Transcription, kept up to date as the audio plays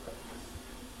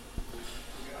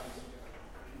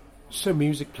So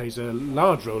music plays a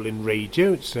large role in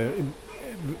radio. It's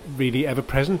really ever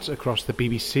present across the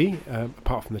BBC,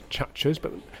 apart from the chat shows.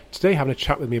 But today, having a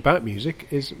chat with me about music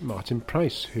is Martin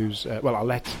Price, who's I'll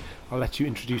let you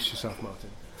introduce yourself, Martin.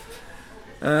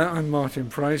 I'm Martin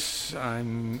Price.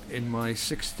 I'm in my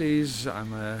 60s.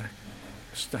 I'm a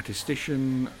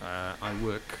statistician. I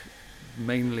work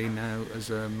mainly now as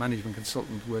a management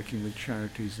consultant working with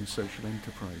charities and social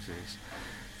enterprises.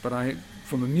 But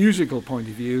from a musical point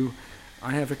of view,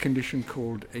 I have a condition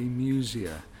called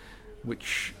Amusia,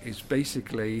 which is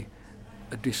basically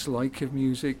a dislike of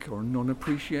music or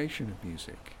non-appreciation of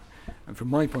music. And from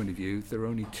my point of view, there are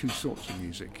only two sorts of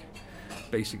music.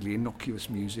 Basically innocuous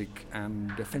music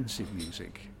and offensive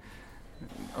music.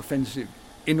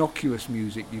 Innocuous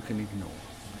music you can ignore.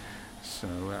 So,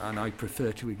 and I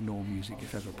prefer to ignore music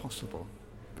if ever possible,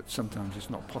 but sometimes it's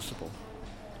not possible.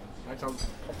 I'll pop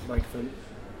the microphone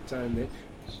down there.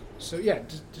 So yeah,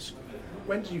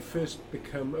 when did you first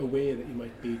become aware that you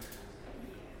might be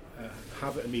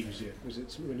have amusia? Was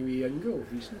it when you were younger or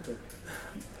recent?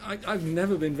 I've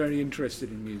never been very interested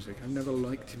in music. I've never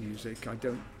liked music. I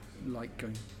don't like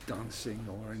going dancing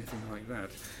or anything like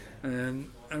that.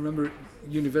 I remember at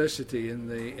university in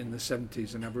the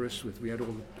 70s in Aberystwyth, we had all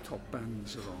the top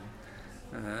bands along,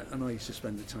 and I used to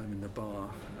spend the time in the bar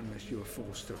unless you were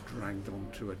forced or dragged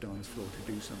onto a dance floor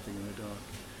to do something in the dark.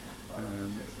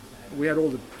 We had all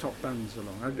the top bands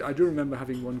along. I do remember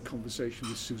having one conversation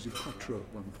with Susie Quattro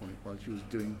at one point while she was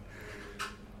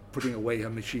putting away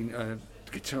her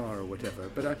guitar or whatever.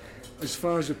 But as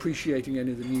far as appreciating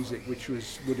any of the music, which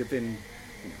would have been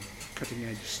cutting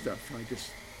edge stuff, I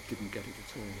just didn't get it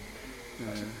at all.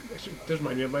 It does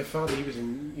remind me of my father. He was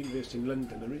in university in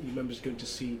London, and he remembers going to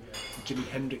see the Jimi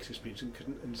Hendrix experience and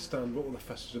couldn't understand what all the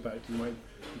fuss was about and why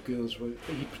the girls were.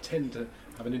 He'd pretend to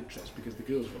have an interest because the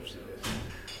girls were obviously there.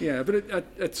 Yeah, but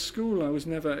at school I was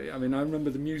never. I mean, I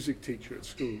remember the music teacher at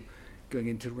school going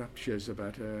into raptures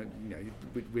about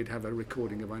we'd have a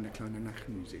recording of Eine kleine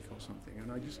Nachtmusik or something,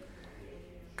 and I just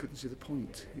couldn't see the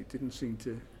point. It didn't seem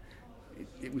to.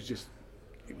 It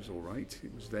was all right.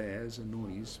 It was there as a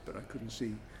noise, but I couldn't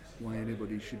see why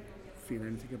anybody should feel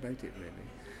anything about it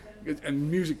really. And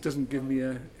music doesn't give me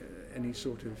any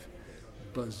sort of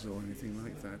buzz or anything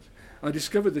like that. I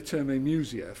discovered the term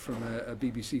amusia from a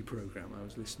BBC programme I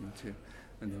was listening to,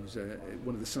 and there was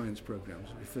one of the science programmes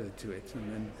referred to it,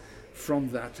 and then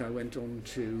from that I went on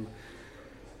to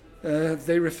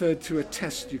they referred to a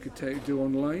test you could do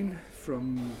online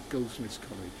from Goldsmiths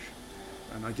College,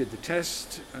 and I did the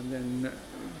test, and then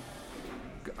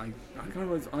I can't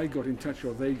remember if I got in touch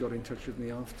or they got in touch with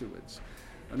me afterwards,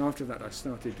 and after that I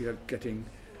started getting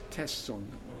tests on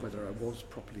whether I was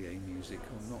properly amusic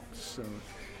or not. So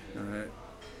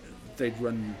they'd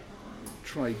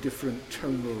try different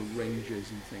tonal ranges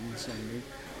and things on me,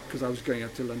 because I was going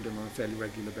up to London on a fairly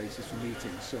regular basis for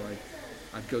meetings, so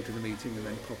I'd go to the meeting and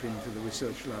then pop into the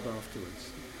research lab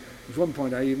afterwards. At one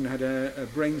point I even had a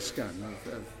brain scan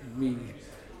of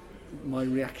my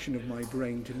reaction of my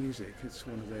brain to music. It's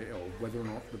one of whether or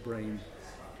not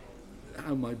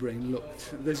how my brain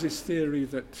looked. There's this theory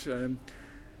that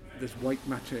there's white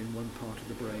matter in one part of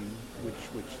the brain,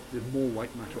 which there's more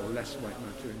white matter or less white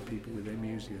matter in people with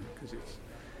amusia,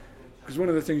 because one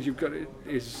of the things you've got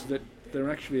is that there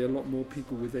are actually a lot more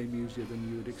people with amusia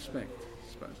than you would expect.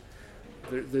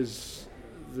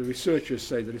 The researchers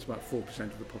say that it's about 4%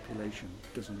 of the population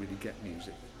doesn't really get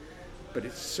music, but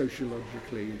it's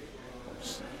sociologically,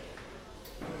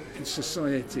 in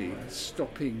society,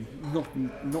 stopping,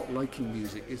 not liking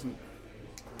music isn't.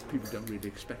 People don't really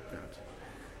expect that.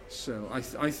 So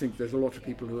I think there's a lot of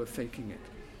people who are faking it,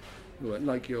 who are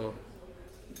like your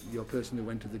person who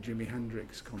went to the Jimi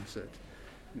Hendrix concert.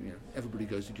 Everybody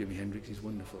goes to Jimi Hendrix, he's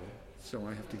wonderful. So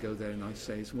I have to go there and I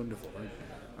say it's wonderful.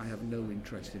 I have no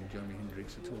interest in Jimi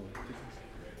Hendrix at all,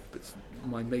 but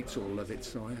my mates all love it,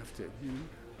 so I have to,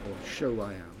 or show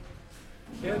I am.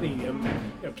 Yeah,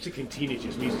 particularly in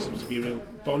teenagers, music seems to be a real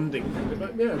bonding thing.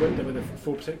 But I wonder whether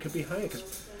 4% could be higher,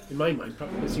 because in my mind,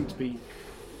 there seems to be.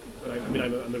 I'm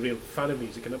a real fan of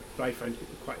music, and I find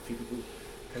quite a few people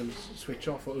kind of switch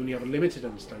off or only have a limited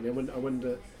understanding. I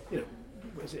wonder, do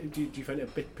you find it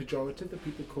a bit pejorative that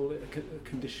people call it a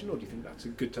condition, or do you think that's a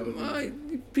good type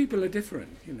of people are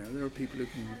different. There are people who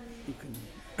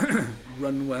can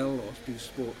run well or do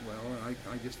sport well.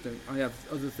 I just don't. I have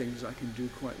other things I can do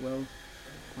quite well,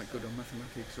 quite good on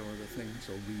mathematics or other things,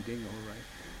 or reading,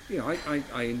 or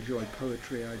I enjoy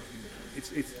poetry.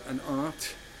 It's an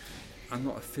art. I'm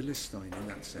not a Philistine in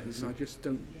that sense. I just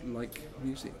don't like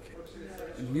music.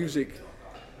 And music,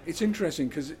 it's interesting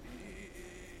because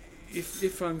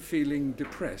if I'm feeling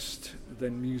depressed,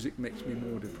 then music makes me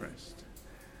more depressed.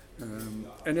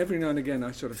 And every now and again,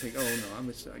 I sort of think, oh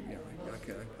no,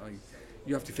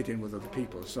 you have to fit in with other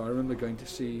people. So I remember going to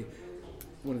see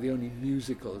one of the only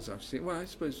musicals I've seen. Well, I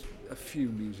suppose a few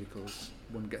musicals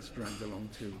one gets dragged along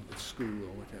to at school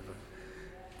or whatever.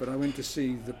 But I went to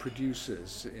see The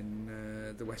Producers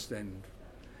in the West End,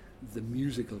 the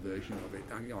musical version of it.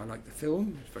 I liked the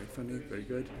film; it's very funny, very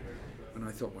good. And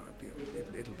I thought, well,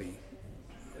 it'll be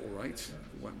all right.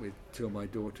 Went with two of my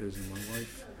daughters and my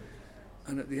wife.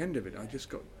 And at the end of it, I just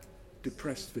got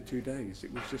depressed for 2 days.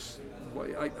 It was just,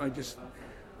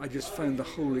 I just found the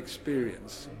whole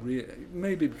experience,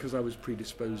 maybe because I was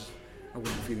predisposed, I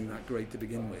wasn't feeling that great to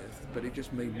begin with, but it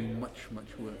just made me much,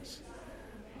 much worse.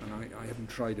 And I haven't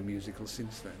tried a musical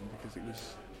since then, because it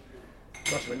was...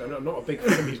 I'm not a big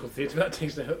fan of musical theatre, but that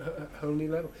takes it a whole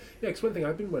new level. Yeah, because one thing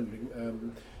I've been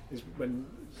wondering is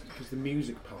because the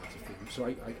music part of things, so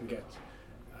I can get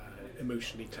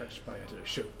emotionally touched by, I don't know,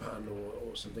 Chopin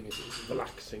or something, it's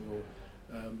relaxing, or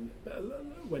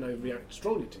when I react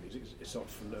strongly to music, it's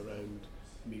often around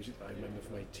music that I remember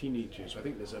from my teenagers. So I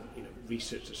think there's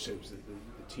research that shows that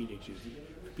the teenagers,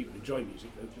 people who enjoy music,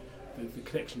 the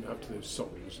connection you have to those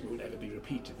songs won't ever be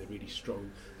repeated. They're really strong.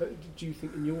 Do you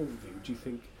think, in your view, do you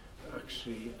think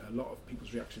actually a lot of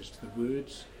people's reactions to the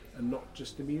words and not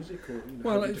just the music? Or,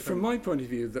 well, from my point of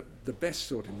view, the best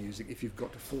sort of music, if you've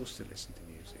got to force to listen to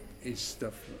music, is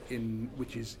stuff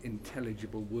which is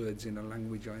intelligible words in a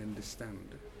language I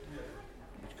understand,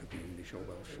 which could be English or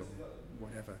Welsh or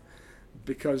whatever.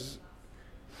 Because,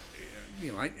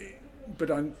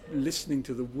 but I'm listening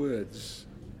to the words.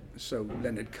 So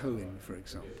Leonard Cohen, for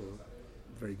example,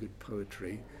 very good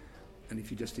poetry, and if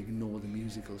you just ignore the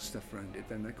musical stuff around it,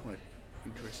 then they're quite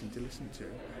interesting to listen to,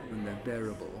 and they're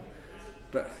bearable.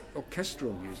 But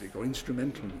orchestral music or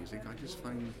instrumental music, I just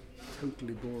find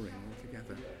totally boring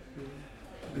altogether.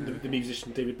 The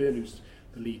musician David Byrne, who's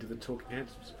the lead of the Talking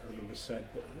Heads, I remember said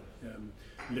that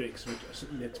lyrics are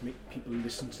something there to make people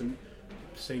listen to the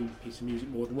same piece of music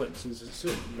more than once, and there's a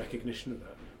certain recognition of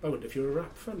that. I wonder if you're a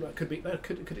rap fan. That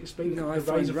could explain. No, the I rise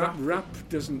find of rap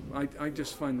doesn't. I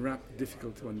just find rap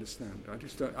difficult to understand. I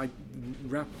just don't.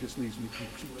 Rap just leaves me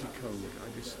completely cold.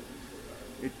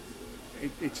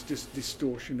 It's just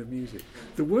distortion of music.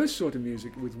 The worst sort of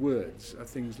music with words are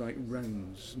things like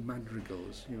rounds,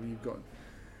 madrigals. You've got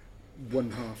one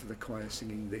half of the choir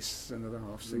singing this, another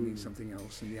half singing something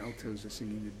else, and the altos are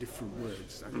singing the different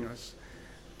words. I think that's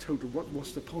total.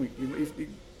 What's the point?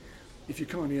 If you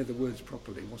can't hear the words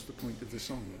properly, what's the point of the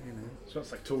song? So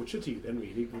that's like torture to you then,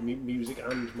 really, music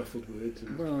and muffled words.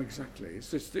 Well, exactly.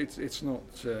 It's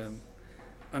not.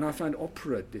 And I find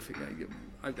opera difficult.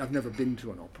 I've never been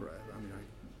to an opera. I mean,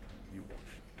 you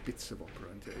watch bits of opera,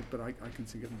 but I can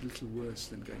think of little worse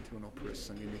than going to an opera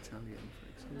sung in Italian, for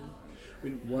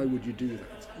example. Why would you do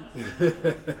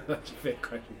that? That's a fair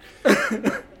question.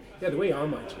 Yeah, the way our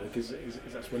minds work is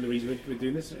that's one of the reasons we're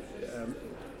doing this.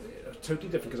 Totally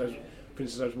different, because for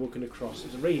instance, I was walking across, it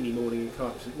was a rainy morning in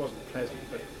Cardiff, so it wasn't pleasant,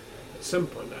 but at some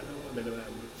point, I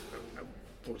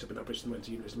brought up in Bristol and went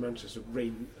to University of Manchester,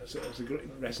 rain, so it was a great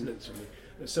resonance for me.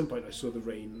 At some point I saw the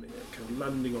rain kind of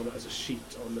landing on it as a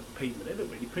sheet on the pavement. It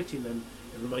looked really pretty, and then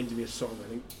it reminded me of a song, I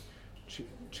think,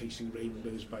 Chasing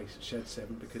Rainbows by Shed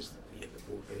 7, because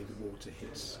the water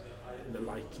hits in the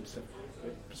light and stuff.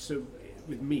 So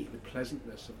with me, the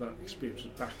pleasantness of that experience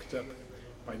was backed up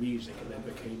by music, and then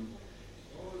became,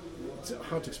 it's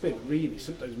hard to explain, but really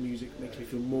sometimes music makes me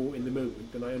feel more in the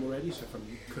moment than I am already. So if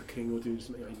I'm cooking or doing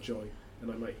something I enjoy,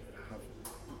 and I might have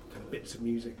kind of bits of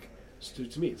music, so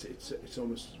to me it's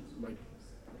almost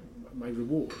my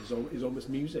reward is almost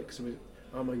music. So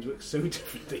our minds work so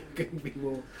differently. It can be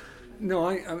more. No,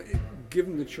 I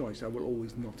given the choice, I will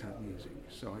always not have music.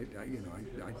 So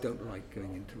I don't like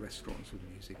going into restaurants with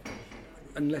music,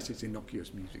 unless it's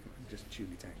innocuous music. I just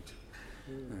tune it out.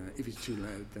 If it's too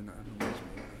loud, then that annoys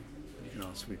me. You can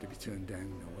ask for it to be turned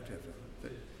down or whatever.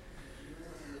 But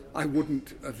I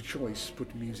wouldn't, of choice,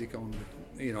 put music on.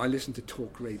 I listen to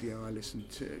talk radio. I listen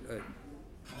to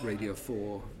Radio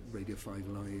 4, Radio 5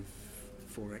 Live,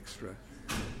 4 Extra.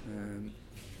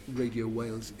 Radio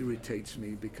Wales irritates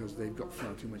me because they've got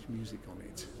far too much music on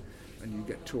it, and you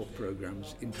get talk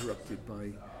programmes interrupted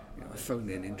by a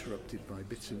phone-in interrupted by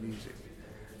bits of music.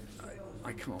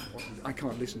 I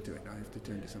can't listen to it. I have to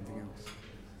turn to something else.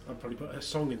 I'll probably put a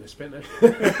song in this bit now.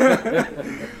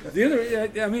 The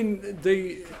other,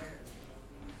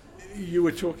 you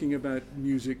were talking about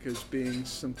music as being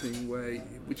something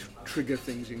which trigger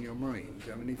things in your mind.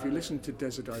 I mean, if you listen to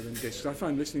Desert Island Discs, I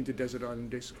find listening to Desert Island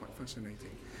Discs quite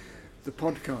fascinating. the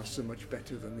podcasts are much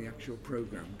better than the actual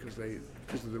program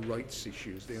because of the rights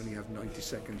issues. They only have 90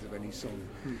 seconds of any song,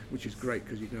 which is great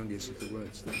because you can only listen to the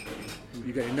words.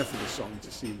 You get enough of the song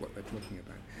to see what they're talking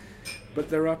about. But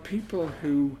there are people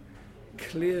who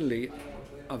clearly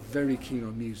are very keen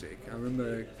on music. I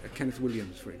remember Kenneth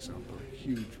Williams, for example,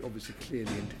 huge, obviously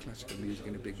clearly into classical music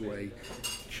in a big way,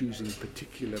 choosing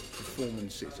particular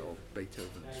performances of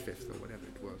Beethoven's Fifth or whatever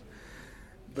it was.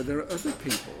 But there are other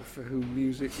people for whom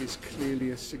music is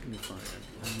clearly a signifier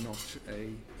and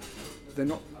they're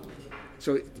not,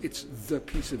 so it's the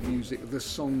piece of music, the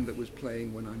song that was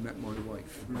playing when I met my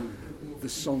wife, the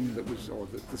song that was, or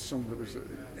the song that was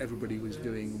everybody was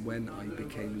doing when I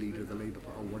became leader of the Labour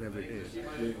Party, or whatever it is.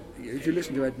 If you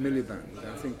listen to Ed Miliband,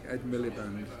 I think Ed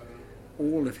Miliband,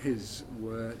 all of his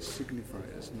were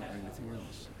signifiers, not anything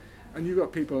else. And you've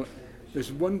got people.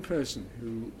 There's one person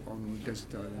who, on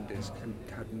Desert Island Disc, who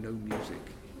had no music.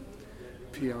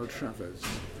 P.R. Travers,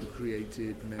 who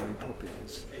created Mary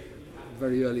Poppins,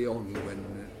 very early on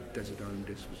when Desert Island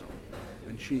Disc was on.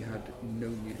 And she had no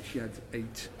music. She had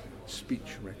 8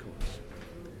 speech records.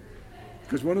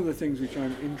 Because one of the things which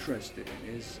I'm interested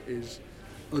in is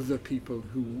other people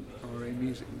who are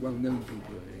well-known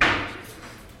people in music.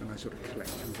 And I sort of collect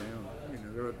who they are. You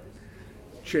know, there are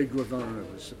Che Guevara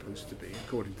was supposed to be,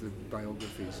 according to the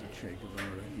biographies of Che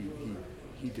Guevara,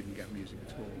 he didn't get music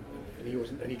at all. And he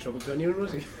wasn't any trouble to anyone,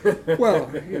 was he? Well,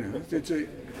 you know,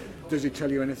 does it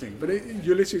tell you anything? But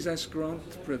Ulysses S. Grant,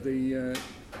 for the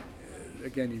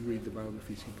again, you read the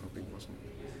biographies, he probably wasn't.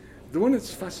 The one that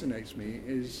fascinates me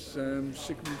is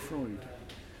Sigmund Freud.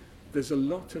 There's a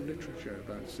lot of literature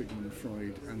about Sigmund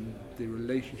Freud and the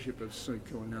relationship of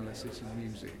psychoanalysis and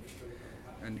music,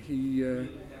 and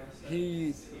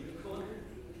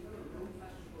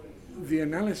the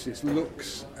analysis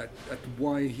looks at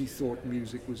why he thought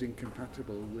music was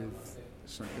incompatible with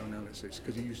psychoanalysis,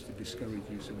 because he used to discourage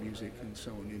use of music and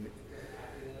so on.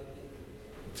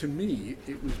 To me,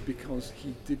 it was because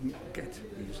he didn't get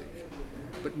music.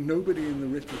 But nobody in the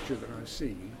literature that I've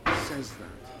seen says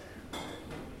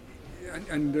that.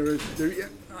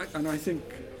 And I think,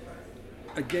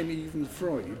 again, even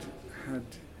Freud had...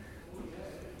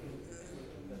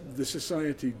 The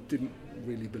society didn't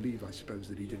really believe, I suppose,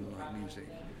 that he didn't like music.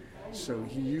 So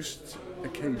he used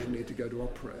occasionally to go to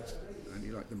operas, and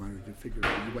he liked the Marriage of Figaro.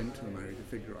 He went to the Marriage of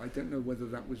Figaro. I don't know whether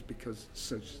that was because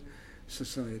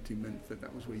society meant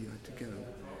that was where you had to go.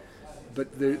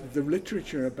 But the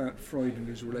literature about Freud and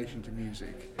his relation to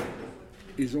music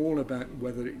is all about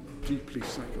whether it's deeply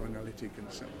psychoanalytic and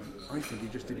so on. I think he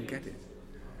just didn't get it.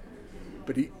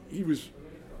 But he was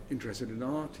interested in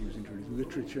art, he was interested in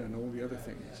literature and all the other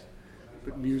things,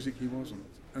 but music he wasn't.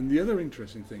 And the other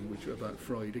interesting thing about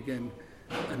Freud, again,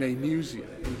 and Amusia,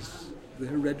 is the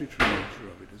hereditary nature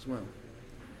of it as well.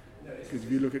 Because if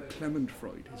you look at Clement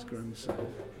Freud, his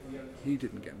grandson, he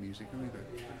didn't get music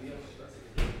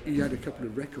either. He had a couple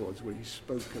of records where he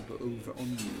spoke over on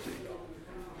music.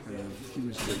 He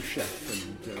was the chef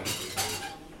and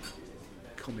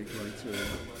comic writer,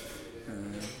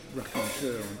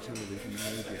 raconteur on television and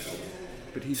radio,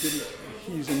 but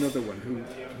he's another one who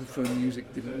for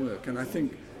music didn't work, and I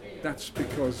think that's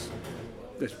because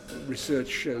the research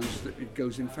shows that it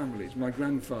goes in families. My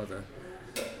grandfather,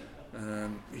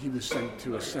 he was sent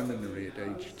to a seminary at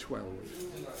age 12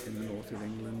 in the north of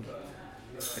England.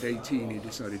 At 18 he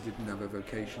decided he didn't have a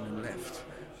vocation and left,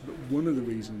 but one of the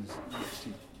reasons, yes,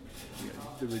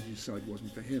 the religious side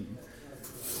wasn't for him,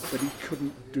 but he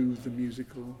couldn't do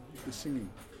the singing.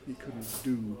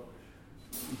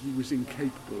 He was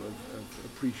incapable of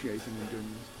appreciating and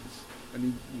doing this.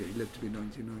 And he lived to be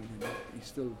 99, and he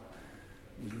still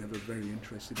was never very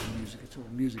interested in music at all.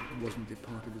 Music wasn't a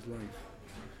part of his life.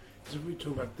 So we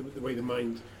talk about the way the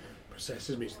mind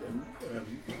processes music,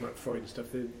 about Freud and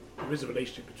stuff, there is a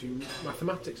relationship between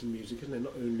mathematics and music, isn't there?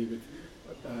 Not only with,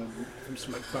 from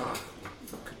something like Bach,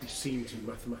 it could be seen to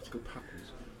mathematical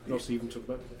patterns. We also even talk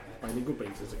about bilingual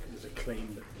brains. There's a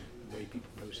claim that the way people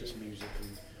process music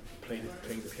and playing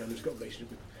the piano has got a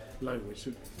relationship with language.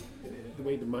 So the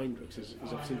way the mind works is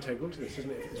obviously integral to this,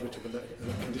 isn't it? As we're talking about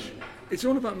that condition. It's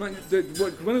all about mind.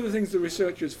 One of the things the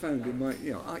researchers found in my,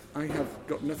 I have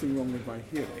got nothing wrong with my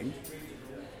hearing.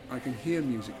 I can hear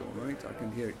music all right. I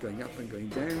can hear it going up and going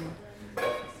down.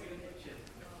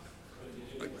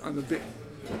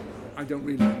 I don't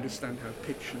really understand how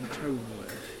pitch and tone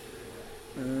work.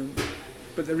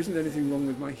 But there isn't anything wrong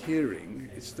with my hearing,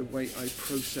 it's the way I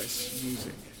process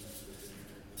music.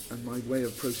 And my way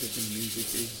of processing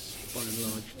music is, by and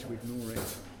large, to ignore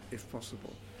it, if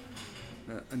possible.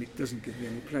 and it doesn't give me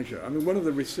any pleasure. I mean, one of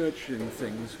the researching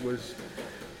things was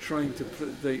trying to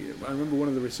I remember one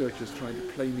of the researchers trying to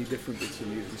play me different bits of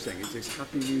music, saying, is this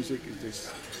happy music, is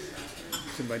this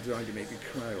somebody trying to make me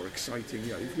cry, or exciting?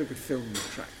 You know, if you look at film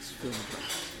tracks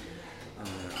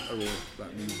are all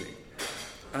about music.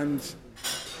 And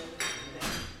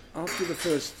after the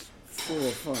first 4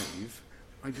 or 5,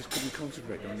 I just couldn't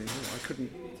concentrate on it anymore.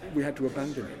 We had to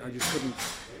abandon it. I just couldn't.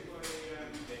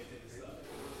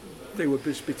 They were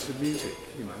just bits of music,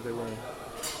 you know, they were,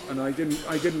 and I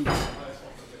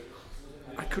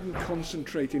couldn't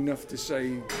concentrate enough to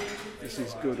say this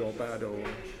is good or bad or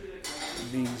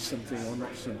means something or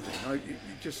not something.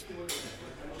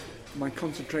 My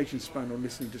concentration span on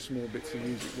listening to small bits of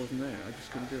music wasn't there. I just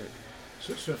couldn't do it.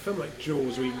 So a film like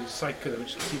Jaws or even Psycho,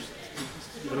 which seems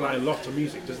to rely a lot on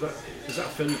music, does that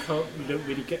film you don't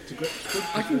really get to grips with?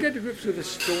 I can get to grips with the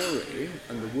story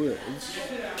and the words.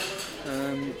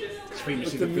 It's famous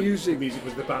but the music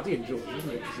was the baddie in Jaws, isn't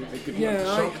it? Because they couldn't yeah,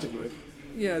 shock to do it.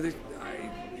 Yeah,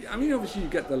 I mean, obviously you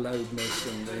get the loudness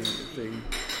and the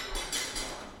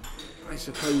I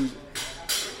suppose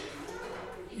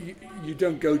you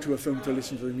don't go to a film to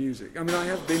listen to the music. I mean, I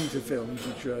have been to films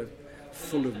which are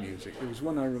full of music. There was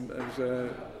one there was a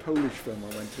Polish film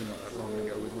I went to not that long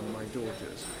ago with one of my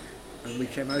daughters, and we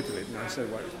came out of it and I said,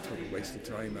 well, it was a total waste of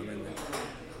time. I mean,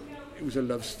 it was a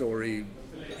love story,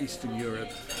 Eastern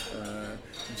Europe, and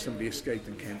somebody escaped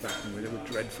and came back and they were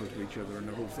dreadful to each other and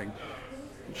the whole thing.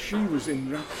 She was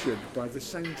enraptured by the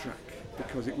soundtrack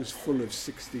because it was full of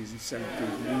 60s and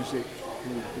 70s music,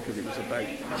 because it was about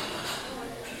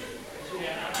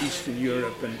Eastern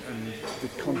Europe and the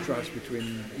contrast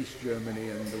between East Germany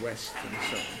and the West and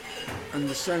so on. And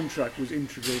the soundtrack was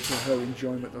integral to her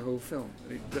enjoyment of the whole film.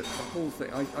 The whole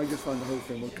thing, I just found the whole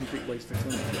film a complete waste of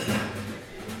time.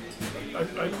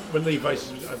 One of the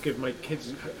advices I've given my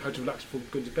kids how to relax before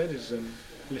going to bed is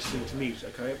listening to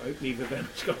music. I hope neither of them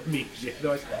has got music.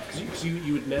 Because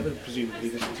you would never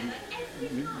presumably listen to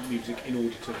music in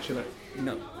order to chill out.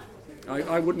 No.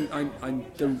 I wouldn't. I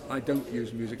don't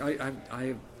use music. I've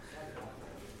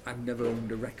never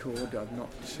owned a record. I've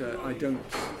not.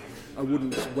 I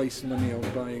wouldn't waste money on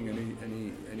buying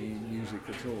any music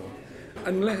at all.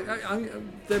 Unless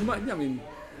there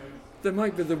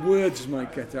might be the words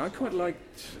might get it. I quite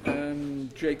liked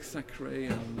Jake Thackeray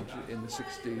and in the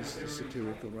 60s, the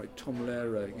satirical, right? Tom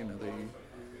Lehrer, you know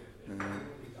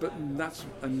but that's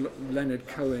and Leonard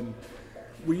Cohen.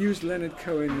 We used Leonard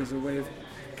Cohen as a way of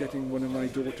getting one of my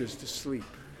daughters to sleep.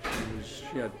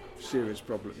 She had serious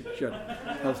problems. She had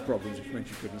health problems, which meant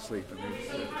she couldn't sleep. And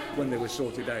when they were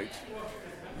sorted out,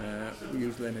 we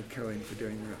used Leonard Cohen for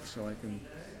doing that. So I can.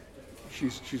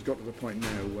 She's got to the point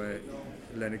now where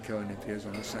Leonard Cohen appears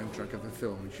on the soundtrack of a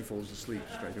film and she falls asleep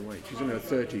straight away. She's in her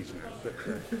 30s now,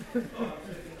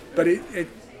 but it.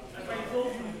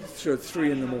 So at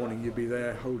 3 a.m, you'd be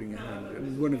there holding her hand,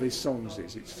 and one of his songs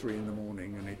is "It's 3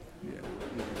 a.m,"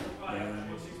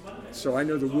 and so I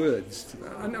know the words to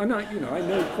that, and I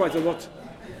know quite a lot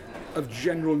of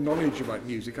general knowledge about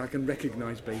music. I can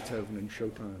recognise Beethoven and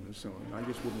Chopin and so on. I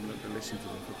just wouldn't look to listen to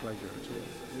them for pleasure at all.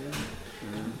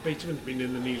 Beethoven's been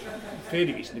in the news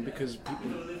fairly recently because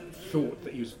people thought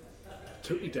that he was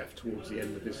totally deaf towards the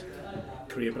end of his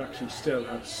career, but actually still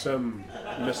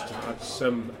must have had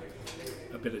some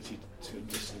ability to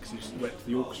listen, because he went to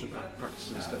the orchestra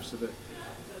practice and stuff, so that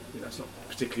that's not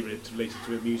particularly related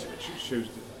to her music. It shows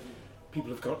that people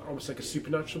have got almost like a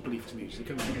supernatural belief to music,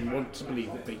 and people want to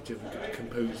believe that Beethoven could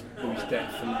compose when he's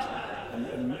deaf, and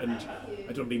I don't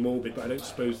want to be morbid, but I don't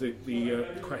suppose the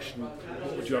question,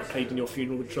 what would you have played in your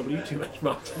funeral, would trouble you too much,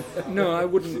 Martin? No, I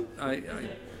wouldn't. I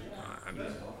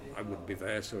wouldn't be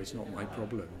there, so it's not my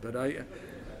problem. But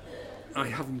I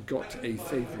haven't got a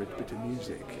favourite bit of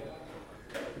music.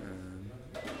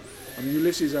 I mean,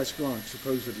 Ulysses S. Grant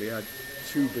supposedly had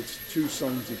two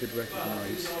songs he could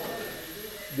recognise,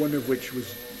 one of which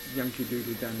was Yankee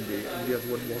Doodle Dandy and the other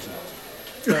one wasn't.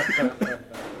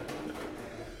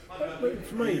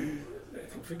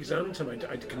 For exam time,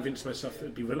 I'd convinced myself that it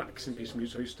would be relaxing piece of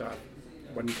music, so I start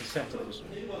one cassette, it was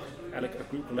a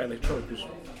group called Electronic, was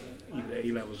either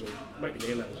A-levels or might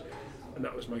be A-levels, and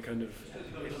that was my kind of,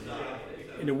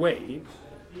 in a way,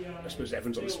 I suppose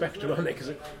everyone's on the spectrum, aren't they? Because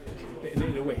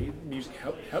in a way, music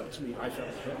helped me. I felt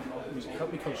music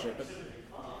helped me concentrate. But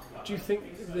do you think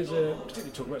there's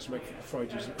particularly talking about something like Freud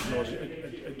who's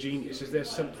a genius, is there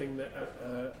something that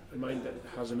a mind that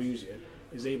has a musician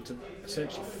is able to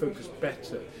essentially focus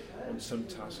better on some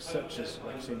tasks, such as,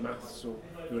 like, say, maths, or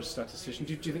you're a statistician?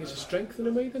 Do you think it's a strength in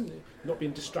a way, then, not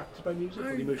being distracted by music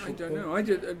or the emotional? I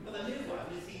don't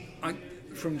know.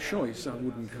 from choice, I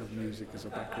wouldn't have music as a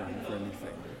background for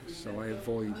anything. So I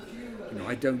avoid,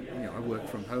 I don't, I work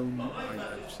from home,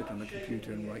 I sit on the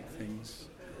computer and write things.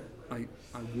 I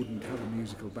wouldn't have a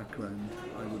musical background.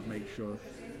 I would make sure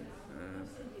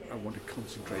I want to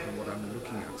concentrate on what I'm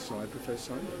looking at, so I prefer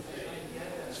silence.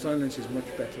 Silence is much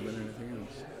better than anything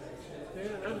else.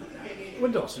 Yeah, I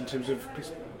wonder also in terms of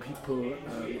people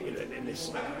in this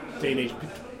day and age,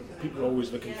 people are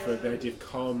always looking for the idea of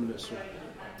calmness or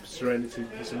serenity,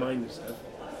 peace of mind and stuff.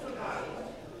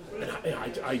 And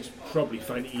I probably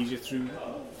find it easier through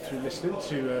listening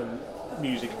to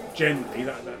music. Generally,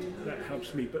 that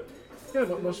helps me. But yeah,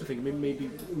 I'm also thinking maybe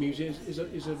music is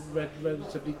a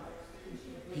relatively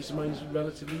peace of mind is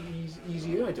relatively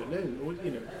easier. I don't know.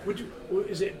 Or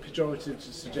is it pejorative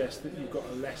to suggest that you've got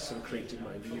a less of a creative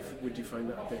mind? Would you find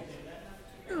that a bit?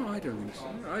 No, I don't think so.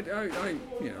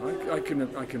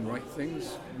 I can write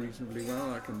things reasonably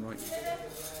well. I can write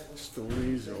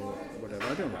stories or whatever.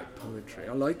 I don't write poetry.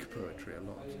 I like poetry a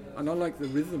lot, and I like the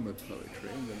rhythm of poetry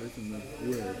and the rhythm of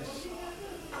words.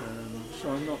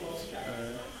 So I'm not.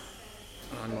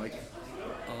 I like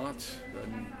art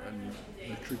and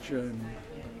literature, and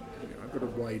I've got a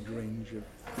wide range of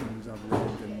things I've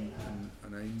read,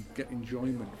 and I get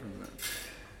enjoyment from that.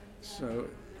 So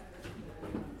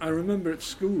I remember at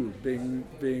school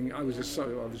being I was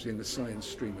obviously in the science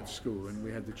stream at school, and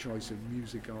we had the choice of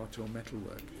music, art or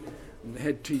metalwork. And the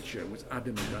head teacher was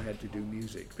adamant I had to do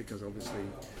music because obviously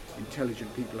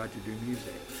intelligent people had to do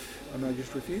music. And I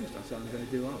just refused. I said, I'm going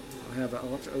to do art. I have an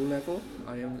art O-level.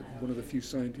 I am one of the few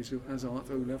scientists who has art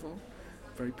O-level.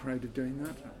 Very proud of doing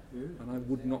that. Yeah. And I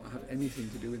would not have anything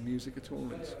to do with music at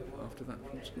all after that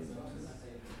from school.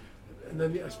 And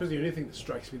then I suppose the only thing that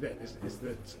strikes me then is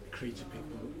that creative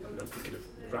people, I'm thinking of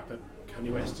rapper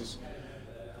Kanye West, is,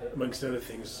 amongst other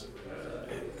things,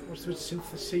 what's the word,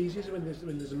 synthesizes, when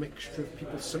there's a mixture of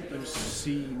people sometimes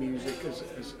see music as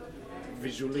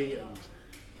visually and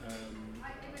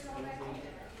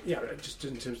just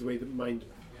in terms of the way the mind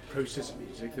processes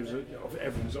music.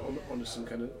 Everyone's on some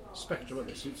kind of spectrum, aren't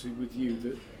they? So with you,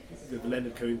 the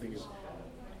Leonard Cohen thing is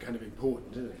kind of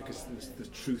important, isn't it? Because the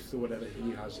truth or whatever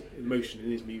he has, emotion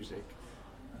in his music.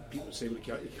 People say, well,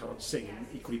 he can't sing, and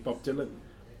equally Bob Dylan.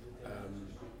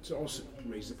 So also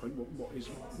raises the point: what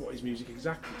is music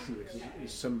exactly? Because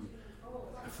there's some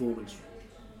performance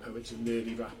poets and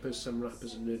nerdy rappers, some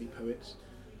rappers and nerdy poets.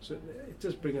 So it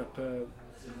does bring up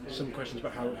some questions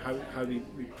about how we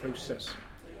process.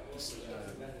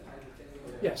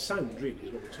 Sound really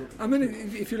is what we're talking about. I mean,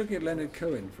 if you're looking at Leonard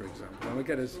Cohen, for example, I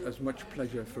get as much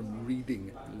pleasure from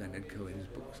reading Leonard Cohen's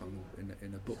books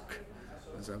in a book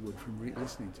as I would from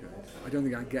listening to it. I don't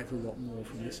think I get a lot more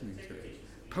from listening to it.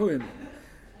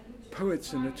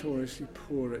 Poets are notoriously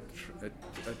poor at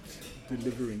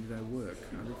delivering their work.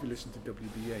 And if you listen to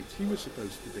W.B. Yeats, he was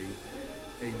supposed to be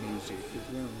a music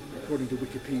as well. According to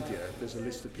Wikipedia, there's a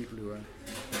list of people who are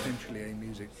potentially a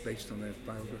music based on their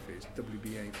biographies. W.B.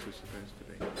 Yeats was supposed to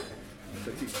be.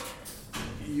 But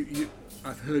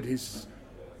I've heard his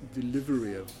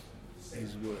delivery of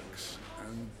his works,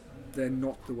 and they're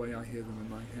not the way I hear them in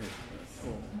my head at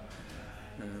all.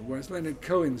 Whereas Leonard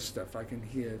Cohen's stuff, I can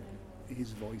hear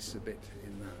his voice a bit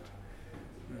in that.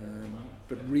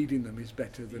 But reading them is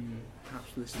better than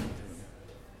perhaps listening to them.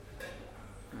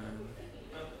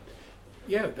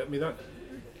 I mean that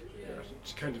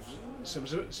kind of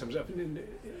sums it up in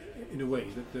a way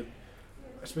that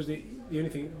I suppose the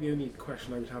only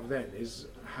question I would have then is,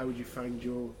 how would you find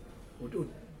or do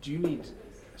you need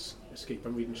escape?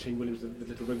 I'm reading Shane Williams, the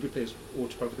little rugby player's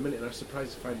autobiography at the minute, and I was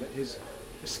surprised to find that his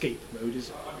escape mode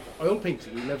is oil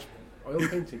painting. He loves oil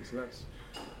painting, so that's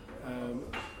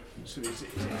so is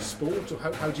it sport, or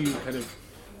how do you kind of,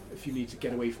 if you need to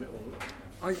get away from it all?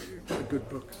 A good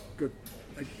book, a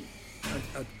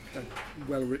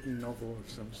well-written novel of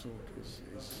some sort is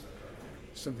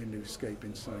something to escape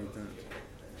inside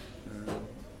that,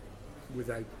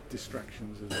 without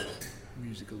distractions of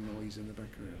musical noise in the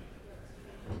background.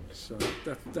 So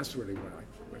that's really what I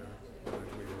really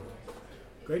like.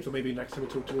 Great. Well, maybe next time we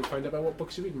talk to you, we'll find out about what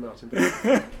books you're reading, Martin. But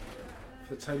for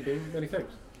the time being, many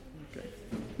thanks. Okay.